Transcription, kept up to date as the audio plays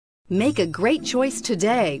Make a great choice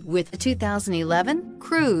today with the 2011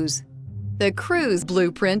 Cruze. The Cruze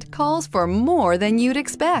blueprint calls for more than you'd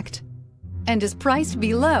expect and is priced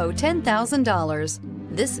below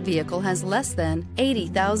 $10,000. This vehicle has less than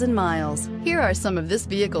 80,000 miles. Here are some of this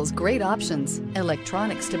vehicle's great options: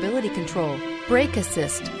 electronic stability control, brake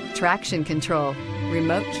assist, traction control,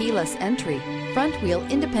 remote keyless entry, front wheel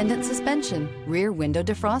independent suspension, rear window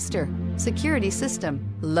defroster, security system,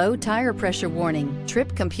 low tire pressure warning,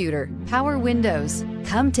 trip computer, power windows.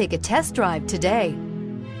 Come take a test drive today.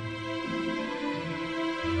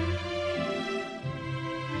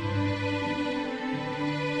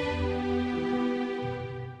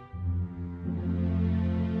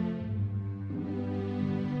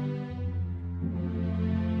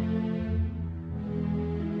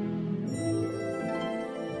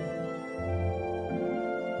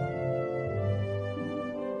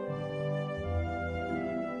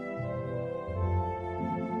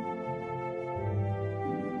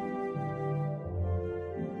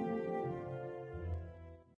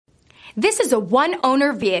 This is a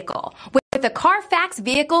one-owner vehicle with a Carfax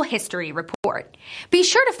Vehicle History Report. Be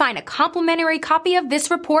sure to find a complimentary copy of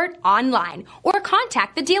this report online or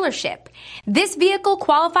contact the dealership. This vehicle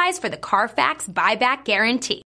qualifies for the Carfax Buyback Guarantee.